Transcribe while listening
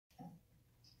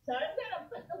So I'm going to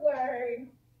put the word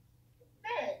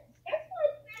fence. Guess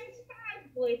what fence has,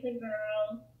 boys and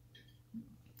girls?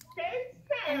 Fence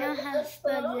I know has how to a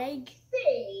spell full leg.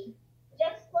 C,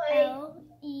 just like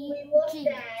we looked L-E-G.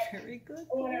 at Very good.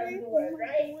 on our board,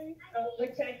 right?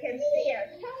 Which I can see here.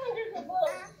 Calendars are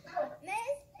booked.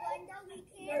 Miss Brenda, we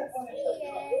can't see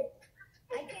it.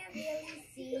 I can't really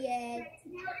see it.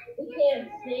 You can't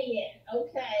see it.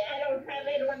 Okay, I don't have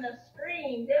it on the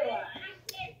screen, do I?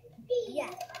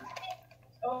 Yes.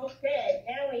 Okay,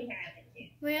 now we have it.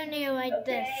 We don't need to write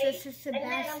this. This is a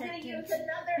bad sentence.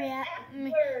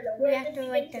 We have to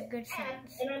write the good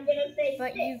sentence. And I'm gonna say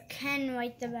But you can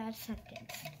write the bad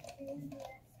sentence.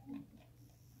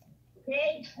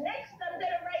 Okay, next I'm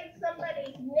gonna write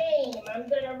somebody's name. I'm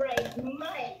gonna write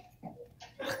Mike.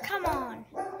 Oh, come on.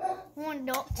 One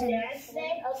Dalton. Dad's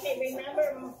name? Okay,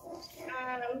 remember,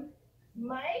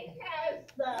 Mike has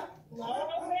the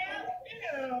long mouth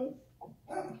down.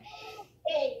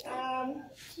 Okay, Do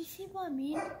you see what I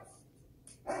mean?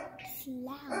 It's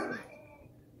loud.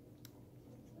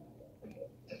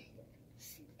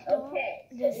 okay,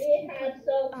 so This we have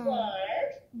so far.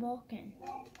 Balkan.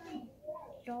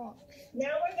 Dogs.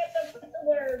 Now we're going to put the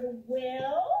word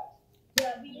will.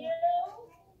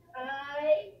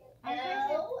 I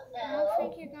don't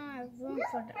think you're gonna have room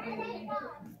for the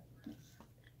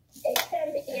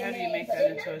How do you make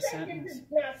that into a sentence?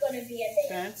 It's not going to be a name.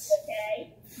 Fence,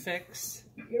 Okay? fix,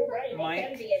 You're right. Mike, it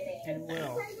can be a name. and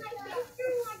will.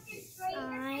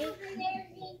 I.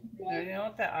 No, you don't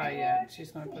want that I yet.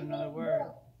 She's going to put another word.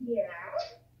 Yeah.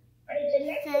 All right, the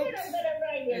next one I'm going to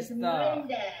write is the.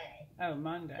 Monday. Oh,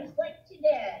 Monday. Just like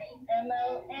today.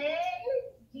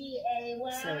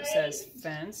 M-O-N-D-A-Y. So it says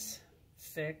fence,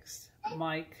 fix,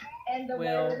 Mike, and the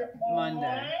will, word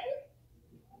Monday.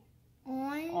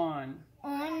 On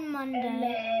and Monday.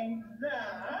 then the.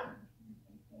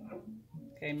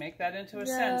 Okay, make that into a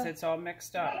sentence. It's all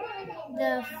mixed up.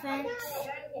 The fence.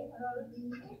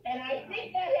 And I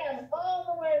think that has all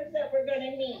the words that we're going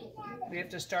to need. We have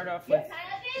to start off You with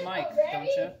have it Mike, already? don't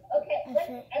you? Okay, I'm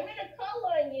going to call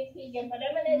on you, Keegan, but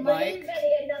I'm going to Mike, give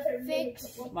everybody another minute.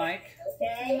 fix, Mike,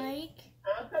 Okay? Mike,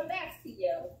 I'll come back to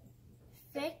you.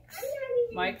 fix,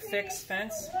 Mike, fix,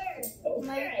 fence. Okay,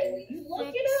 well, you look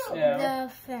fix it up. Yeah. the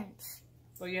fence.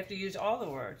 Well, you have to use all the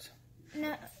words.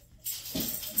 No,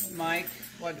 Mike,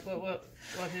 what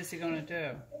is he going to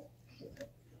do?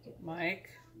 Mike,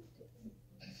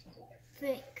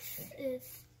 fix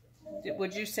is,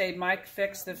 would you say Mike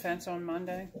fix the fence on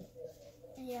Monday?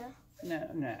 yeah.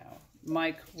 No.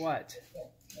 Mike, what?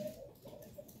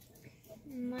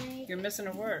 Mike, You're missing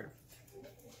a word.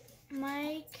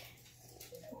 Mike,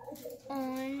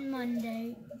 on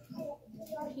Monday,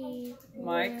 he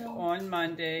Mike, will, on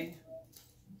Monday.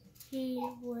 he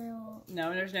will,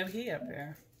 No, there's no he up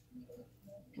there.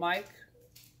 Mike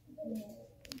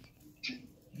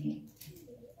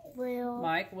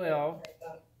will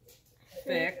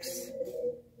fix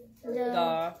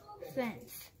the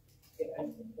fence.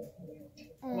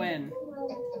 when?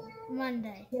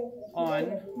 Monday.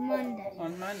 On Monday.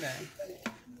 Monday.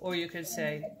 Or you could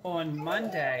say, on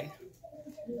Monday,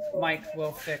 Mike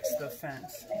will fix the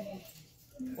fence.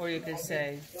 Or you could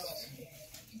say,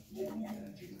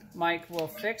 Mike will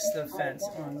fix the fence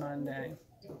on Monday.